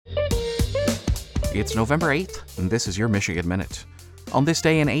It's November 8th, and this is your Michigan Minute. On this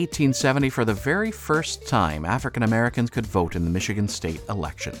day in 1870, for the very first time, African Americans could vote in the Michigan state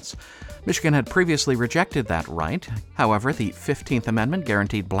elections. Michigan had previously rejected that right. However, the 15th Amendment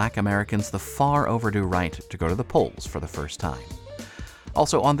guaranteed Black Americans the far overdue right to go to the polls for the first time.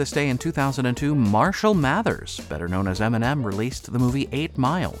 Also on this day in 2002, Marshall Mathers, better known as Eminem, released the movie 8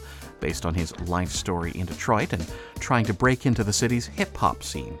 Mile, based on his life story in Detroit and trying to break into the city's hip-hop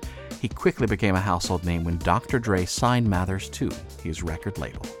scene. He quickly became a household name when Dr. Dre signed Mathers to his record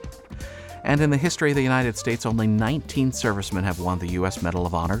label. And in the history of the United States, only 19 servicemen have won the U.S. Medal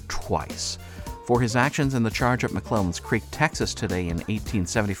of Honor twice. For his actions in the charge at McClellan's Creek, Texas today in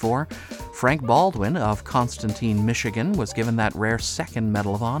 1874, Frank Baldwin of Constantine, Michigan, was given that rare second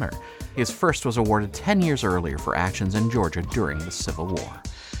Medal of Honor. His first was awarded 10 years earlier for actions in Georgia during the Civil War.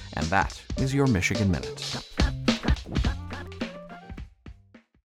 And that is your Michigan Minute.